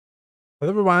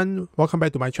Hello everyone, welcome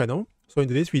back to my channel. So in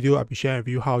today's video, I'll be sharing with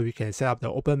you how you can set up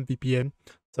the OpenVPN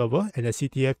server and the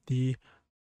CTFd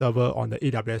server on the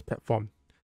AWS platform.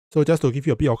 So just to give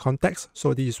you a bit of context,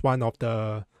 so this is one of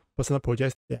the personal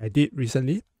projects that I did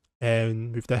recently,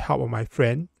 and with the help of my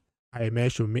friend, I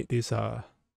managed to make this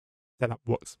setup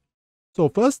works. So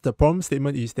first, the problem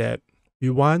statement is that we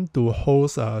want to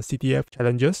host CTF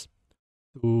challenges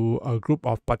to a group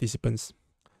of participants.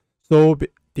 So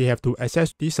they have to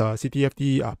access this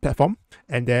CTFd platform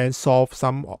and then solve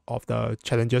some of the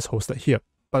challenges hosted here.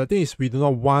 But the thing is, we do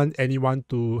not want anyone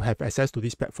to have access to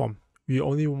this platform. We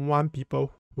only want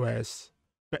people who has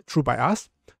read through by us,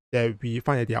 that we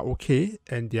find that they are okay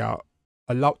and they are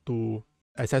allowed to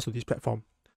access to this platform.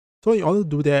 So in order to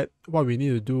do that, what we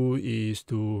need to do is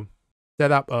to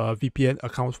set up a VPN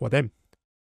account for them.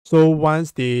 So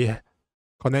once they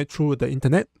connect through the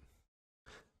internet,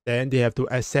 then they have to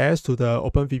access to the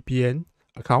OpenVPN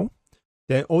account.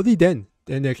 Then only then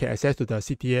they can access to the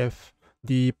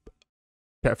CTFd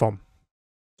platform.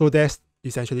 So that's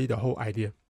essentially the whole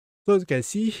idea. So you can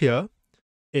see here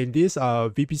in this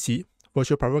VPC,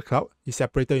 Virtual Private Cloud, is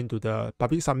separated into the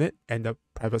public subnet and the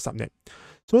private subnet.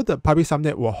 So the public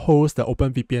subnet will host the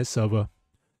OpenVPN server.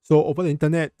 So over the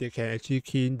internet, they can actually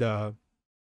key in the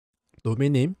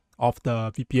domain name of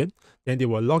the VPN. Then they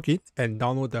will log in and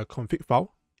download the config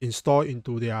file, install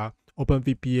into their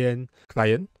OpenVPN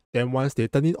client. Then once they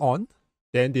turn it on,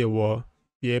 then they will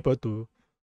be able to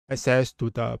access to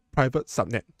the private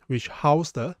subnet, which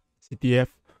house the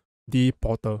CTFd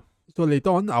portal. So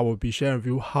later on, I will be sharing with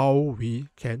you how we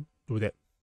can do that.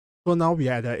 So now we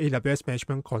are at the AWS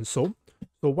Management Console.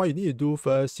 So what you need to do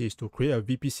first is to create a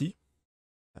VPC.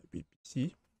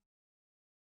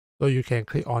 So you can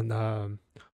click on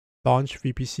Launch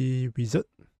VPC Wizard.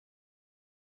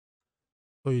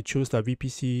 So you choose the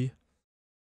VPC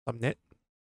subnet.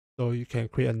 So you can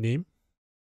create a name.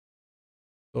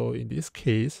 So in this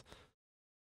case,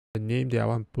 the name that I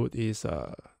want to put is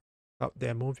Cloud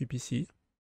Demo VPC.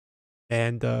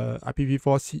 And the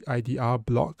IPv4 CIDR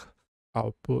block,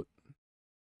 I'll put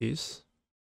this.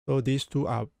 So these two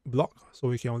are blocked, so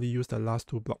we can only use the last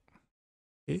two blocks.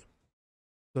 Okay.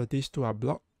 So these two are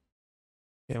blocked.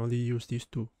 We can only use these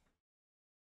two.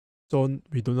 So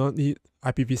we do not need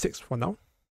IPv6 for now.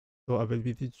 So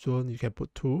availability zone, you can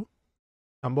put 2.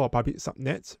 Number of public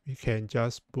subnets, we can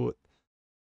just put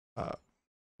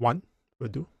 1 will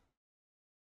do.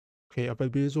 Okay,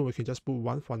 availability zone, we can just put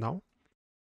 1 for now.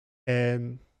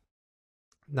 And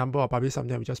number of public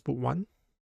subnet, we just put 1.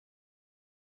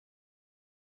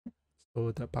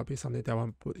 So the public subnet that I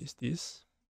want to put is this.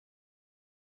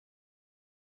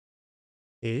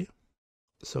 Okay,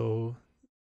 so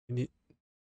we need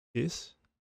this.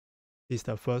 This is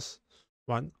the first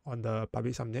one on the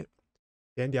public subnet.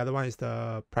 Then the other one is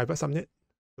the private subnet.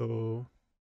 So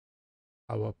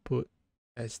I will put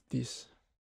as this.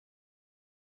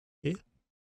 Okay.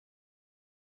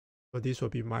 So this will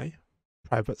be my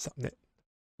private subnet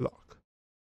block.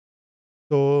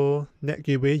 So net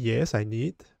gateway, yes, I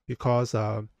need, because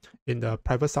in the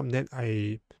private subnet,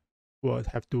 I will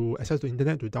have to access the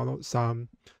internet to download some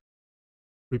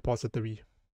repository.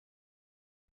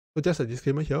 So just a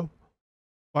disclaimer here.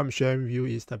 What I'm sharing with you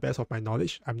is the best of my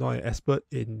knowledge. I'm not an expert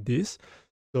in this.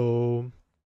 So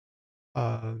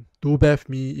do bear with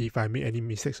me if I make any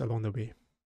mistakes along the way.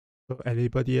 So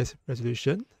enable DS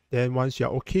resolution. Then once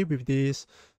you're okay with this,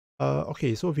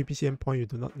 okay, so VPC endpoint you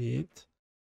do not need.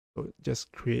 So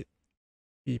just create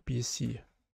VPC.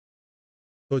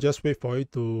 So just wait for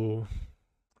it to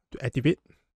activate.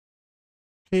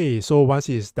 Okay, so once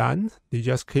it's done, you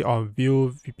just click on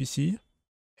view VPC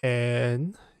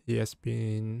and it has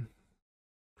been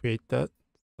created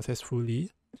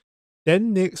successfully.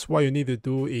 Then next, what you need to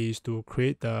do is to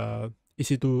create the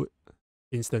EC2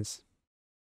 instance.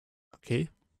 Okay.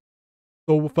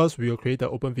 So first, we will create the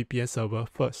OpenVPN server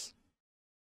first.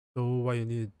 So what you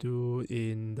need to do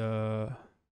in the...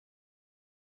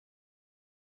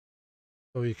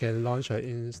 So you can launch an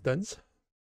instance.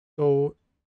 So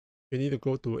you need to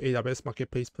go to AWS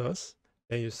Marketplace first.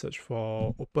 Then you search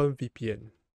for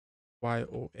OpenVPN.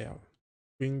 YOL.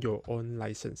 Bring your own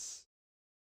license.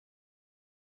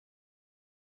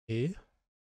 Okay.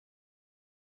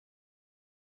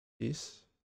 This.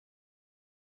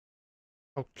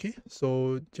 Okay,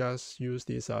 so just use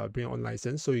this bring your own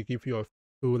license. So you give you a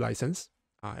full license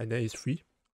and then it's free.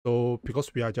 So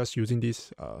because we are just using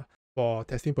this for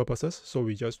testing purposes, so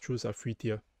we just choose a free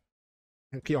tier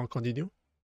and click on continue.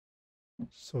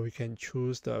 So we can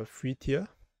choose the free tier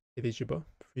eligible,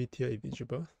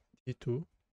 T2.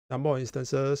 Number of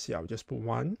instances, yeah, I'll just put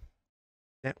 1.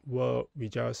 Network, we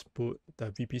just put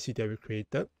the VPC that we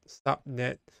created.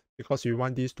 Subnet, because we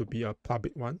want this to be a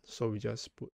public one, so we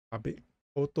just put public.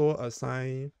 Auto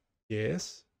assign,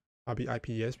 yes. Public IP,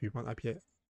 yes, we want IP.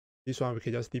 This one we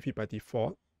can just leave it by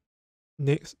default.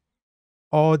 Next,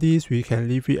 all these we can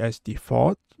leave it as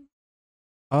default.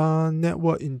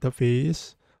 Network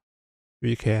interface,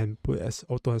 we can put as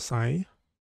auto assign.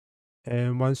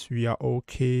 And once we are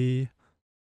okay,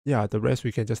 yeah, the rest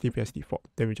we can just leave it as default.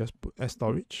 Then we just put as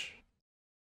storage.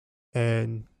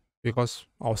 And because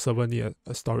our server need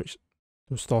a storage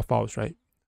to store files, right?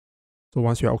 So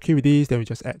once we are okay with this, then we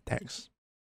just add tags.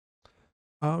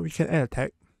 We can add a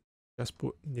tag. Just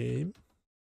put name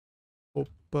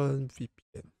OpenVPN.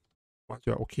 Once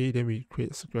you are okay, then we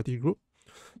create a security group.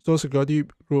 So security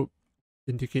group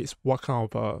indicates what kind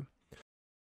of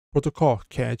protocol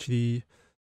can actually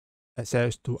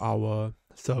access to our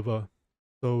server.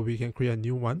 So we can create a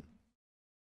new one.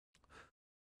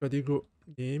 Security group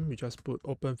name, we just put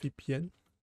OpenVPN.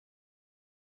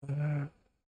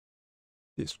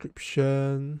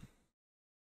 Description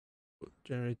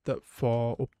generated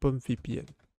for OpenVPN.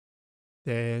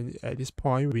 Then at this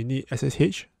point, we need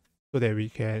SSH so that we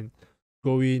can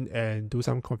go in and do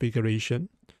some configuration.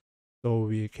 So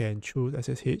we can choose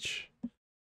SSH,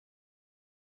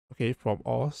 okay, from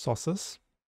all sources.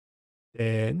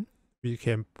 Then we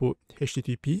can put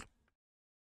HTTP.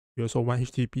 We also want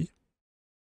HTTP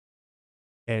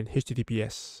and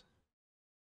HTTPS.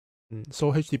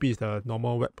 So HTTP is the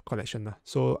normal web connection.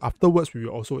 So afterwards, we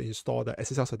will also install the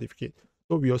SSL certificate.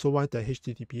 So we also want the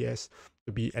HTTPS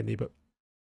to be enabled.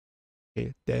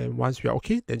 Okay, then once we are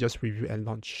okay, then just review and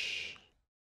launch.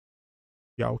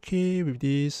 We are okay with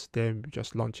this, then we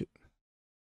just launch it.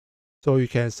 So you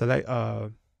can select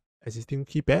existing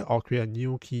key pair or create a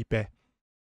new key pair.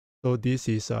 So this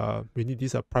is we need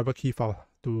this private key file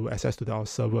to access to our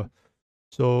server.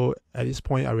 So at this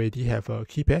point, I already have a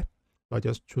key pair. So I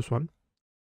just choose one.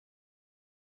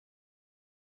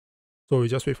 So we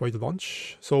just wait for it to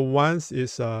launch. So once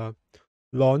it's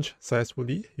launched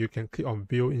successfully, you can click on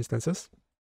View Instances.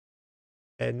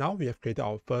 And now we have created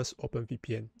our first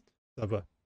OpenVPN server.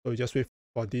 So we just wait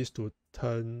for this to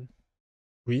turn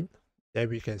green. Then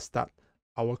we can start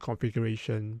our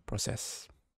configuration process.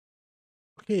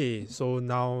 Okay, so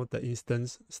now the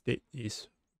instance state is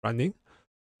running.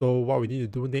 So what we need to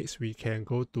do next, we can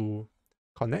go to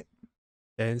Connect,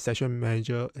 then Session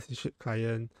Manager, SSH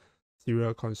Client,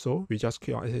 Serial Console. We just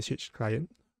click on SSH Client.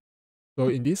 So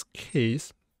in this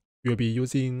case, we'll be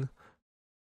using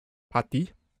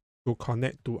Putty to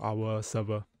connect to our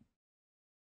server.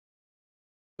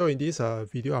 So in this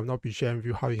video, I'll not be sharing with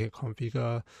you how you can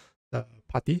configure the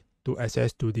Putty to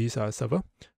access to this server.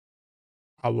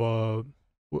 I will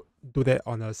do that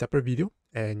on a separate video,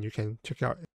 and you can check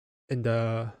out in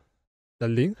the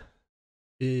link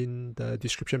in the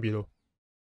description below.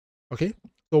 Okay,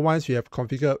 so once you have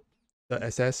configured the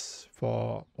access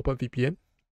for OpenVPN,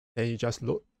 then you just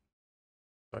load,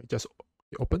 right, just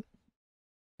open,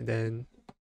 and then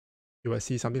you will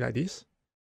see something like this.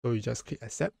 So you just click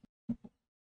accept,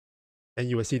 and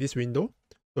you will see this window.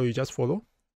 So you just follow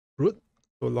root,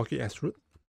 so log it as root.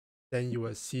 Then you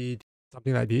will see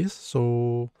something like this.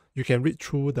 So you can read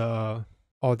through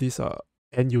all these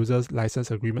end users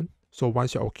license agreement. So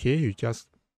once you're okay, you just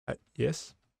type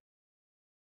yes.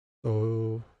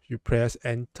 So you press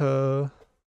enter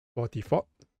for default.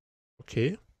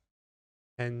 Okay.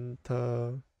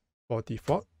 Enter for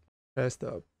default. Press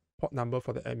the port number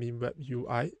for the admin web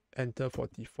UI. Enter for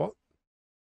default.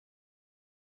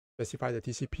 Specify the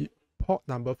TCP port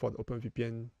number for the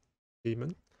OpenVPN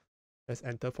payment. Press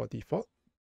enter for default.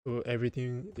 So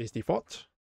everything is default.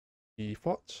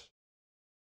 Default.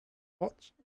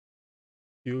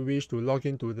 You wish to log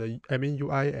into the admin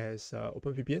UI as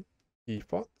OpenVPN.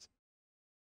 Default.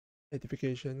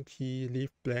 Identification key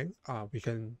leave blank. We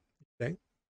can blank.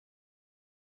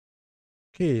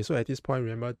 Okay, so at this point,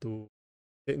 remember to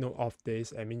take note of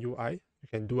this admin UI. You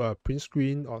can do a print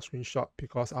screen or screenshot,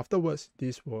 because afterwards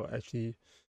this will actually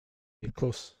be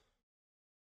closed,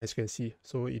 as you can see.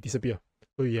 So it disappears.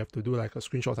 So you have to do like a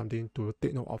screenshot or something to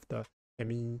take note of the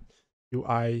admin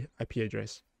UI IP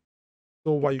address.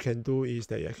 So what you can do is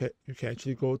that you can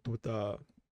actually go to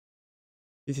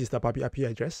this is the public IP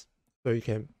address. So you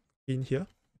can in here,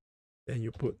 then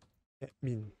you put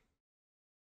admin,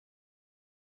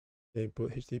 then you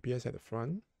put HTTPS at the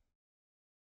front.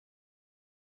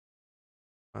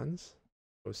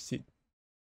 Proceed.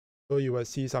 So you will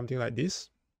see something like this.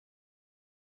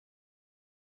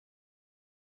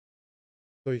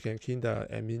 So you can key in the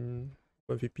admin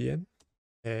OpenVPN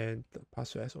and the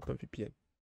password as OpenVPN.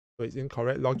 So it's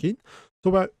incorrect login.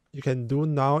 So you can do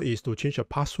now is to change your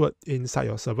password inside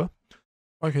your server.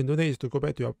 What you can do next is to go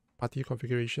back to your Putty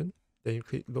configuration. Then you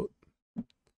click load,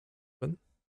 open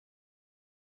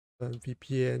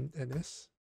VPN NS.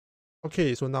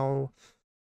 Okay, so now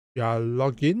you are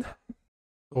logged in.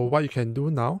 So what you can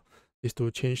do now is to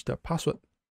change the password.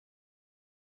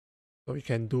 So you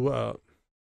can do a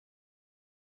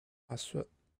password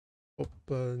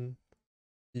open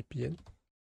VPN.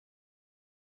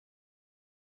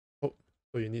 Oh,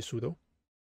 so you need sudo.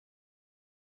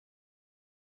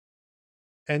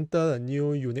 Enter a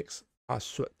new Unix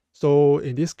password. So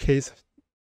in this case,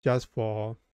 just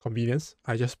for convenience,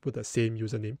 I just put the same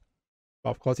username.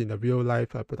 But of course, in the real life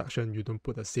production, you don't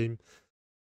put the same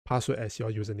password as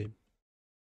your username.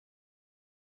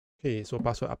 Okay, so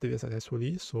password updated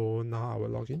successfully. So now I will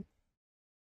log in.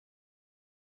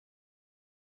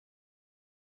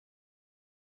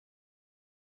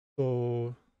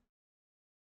 So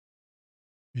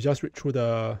you just read through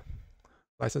the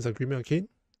license agreement again.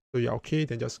 So you're okay,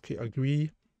 then just click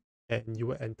agree and you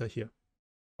will enter here.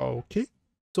 Okay.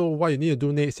 So what you need to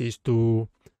do next is to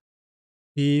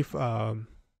give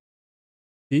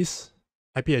this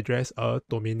IP address a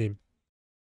domain name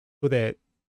so that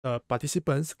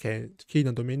participants can key in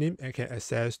the domain name and can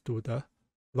access to the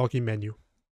login menu.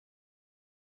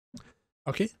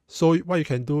 Okay, so what you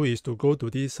can do is to go to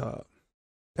this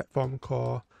platform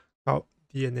called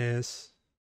DNS.net.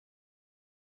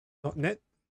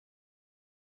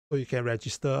 So you can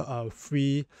register a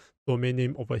free domain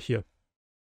name over here.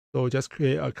 So just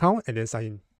create an account and then sign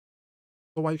in.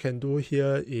 So what you can do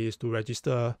here is to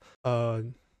register a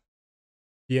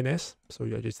DNS. So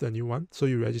you register a new one. So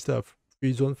you register a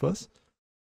free zone first.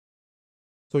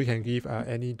 So you can give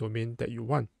any domain that you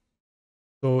want.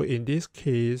 So in this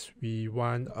case, we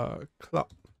want a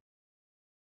cloud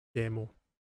demo.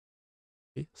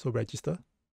 Okay, so register.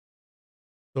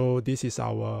 So this is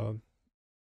our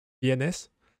DNS.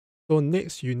 So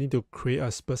next, you need to create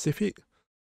a specific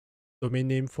domain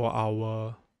name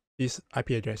for this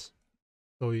IP address.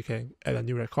 So you can add a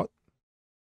new record.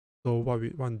 So what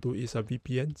we want to do is a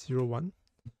VPN 01,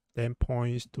 then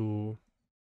points to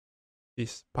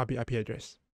this public IP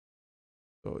address.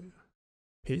 So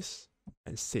paste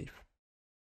and save.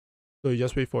 So you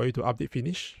just wait for it to update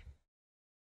finish.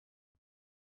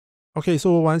 Okay,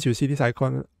 so once you see this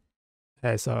icon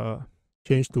has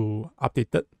changed to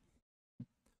updated,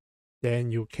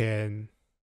 then you can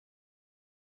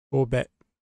go back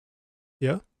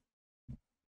here.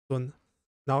 So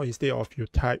now instead of you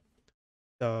type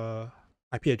the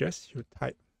IP address, you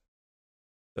type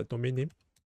the domain name.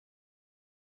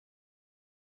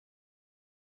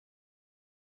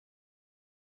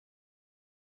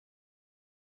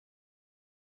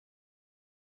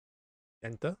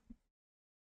 Enter.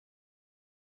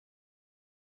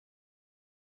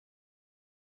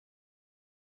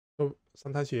 So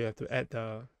sometimes you have to add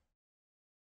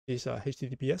this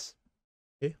HTTPS.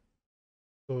 Okay.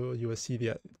 So you will see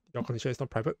that your connection is not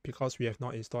private because we have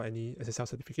not installed any SSL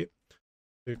certificate.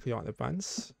 So you click on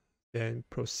advanced, then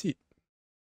proceed.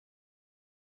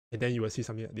 And then you will see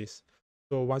something like this.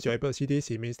 So once you're able to see this,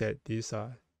 it means that this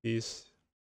is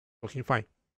working fine.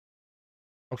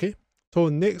 Okay. So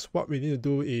next, what we need to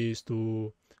do is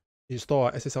to install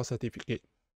a SSL certificate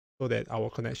so that our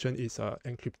connection is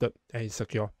encrypted and is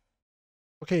secure.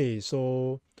 Okay,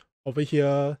 so over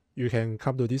here, you can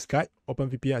come to this guide,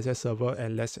 OpenVPN Access Server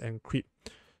and Let's Encrypt.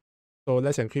 So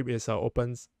Let's Encrypt is an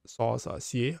open source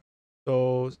CA.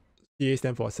 So CA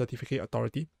stands for Certificate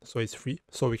Authority, so it's free.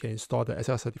 So we can install the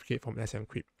SSL certificate from Let's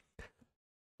Encrypt.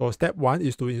 So step 1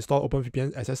 is to install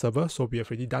OpenVPN Access Server. So we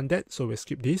have already done that. So we'll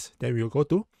skip this. Then we'll go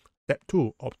to step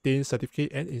 2, obtain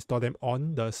certificate and install them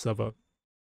on the server.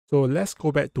 So let's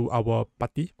go back to our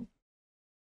Putty.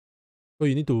 So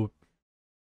you need to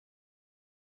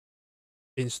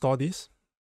install this.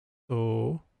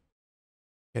 So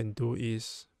can do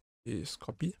is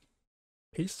copy,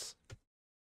 paste,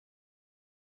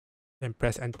 then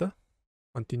press enter,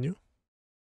 continue.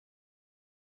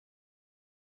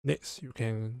 Next, you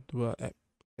can do a app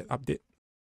update.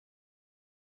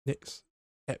 Next,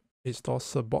 app install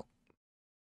certbot.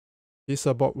 This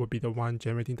certbot will be the one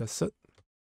generating the cert.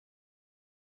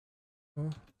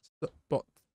 Certbot.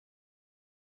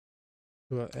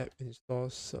 Do a app install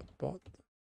certbot.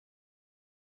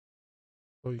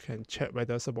 So you can check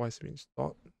whether certbot has been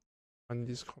installed. Run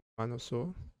this command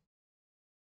also.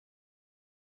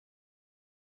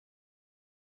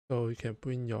 So you can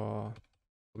put in your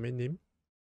domain name.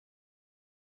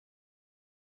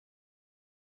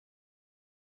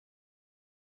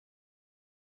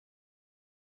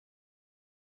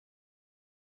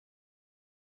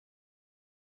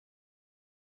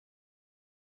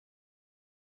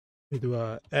 We do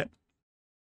a add.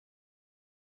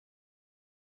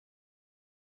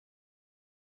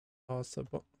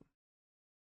 Support.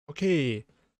 Okay.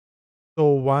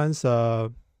 So once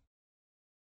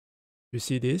you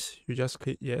see this, you just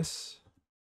click yes.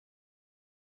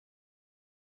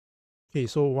 Okay,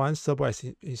 so once Server is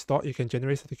installed, you can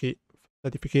generate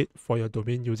certificate for your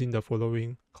domain using the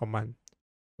following command.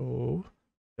 So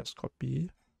just copy.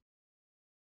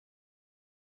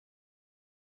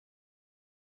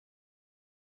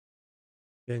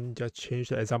 Then just change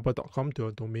the example.com to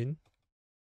a domain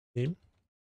name.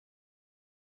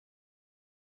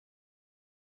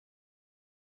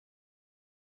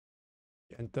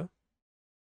 Enter.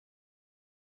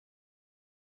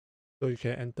 So you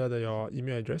can enter your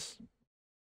email address.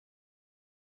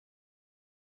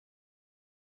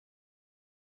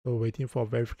 So waiting for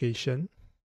verification.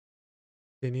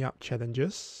 Cleaning up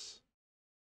challenges.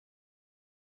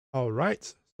 All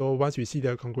right. So once we see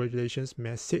the congratulations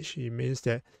message, it means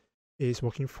that it is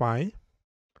working fine.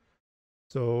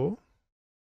 So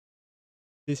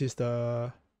this is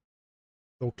the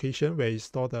location where you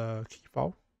store the key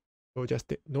file. So just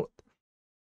take note.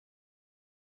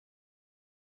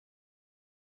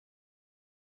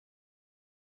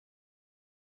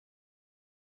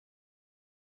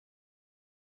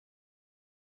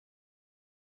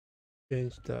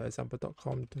 Change the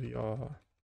example.com to your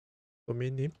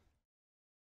domain name.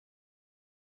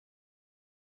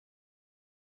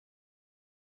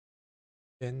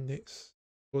 Then next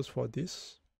goes for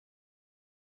this.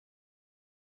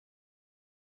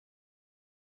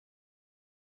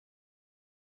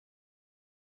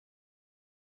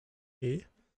 Okay.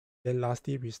 Then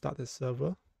lastly, we start the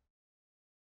server.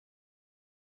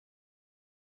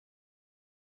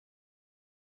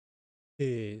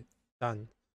 Okay, done.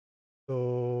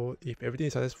 So if everything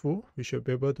is successful, we should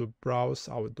be able to browse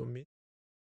our domain.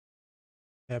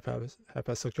 Have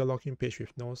a secure login page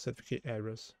with no certificate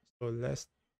errors. So let's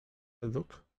take a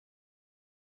look.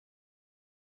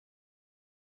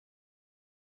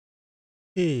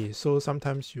 Okay, so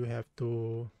sometimes you have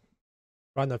to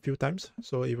run a few times.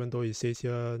 So even though it says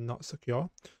here not secure,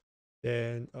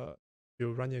 then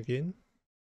you run it again.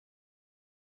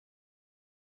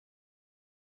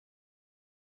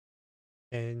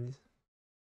 And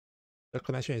the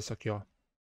connection is secure.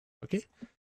 Okay,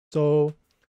 so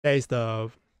this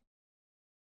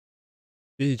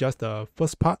is just the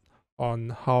first part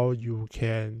on how you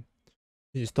can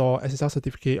install SSL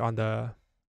certificate on the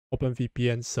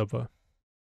OpenVPN server.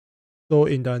 So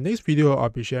in the next video, I'll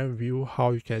be sharing with you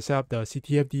how you can set up the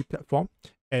CTFd platform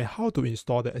and how to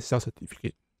install the SSL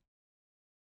certificate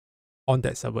on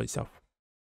that server itself.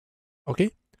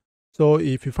 Okay, so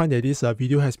if you find that this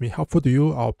video has been helpful to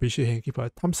you, I'll appreciate you give a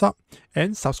thumbs up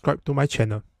and subscribe to my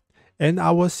channel. And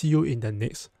I will see you in the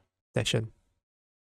next session.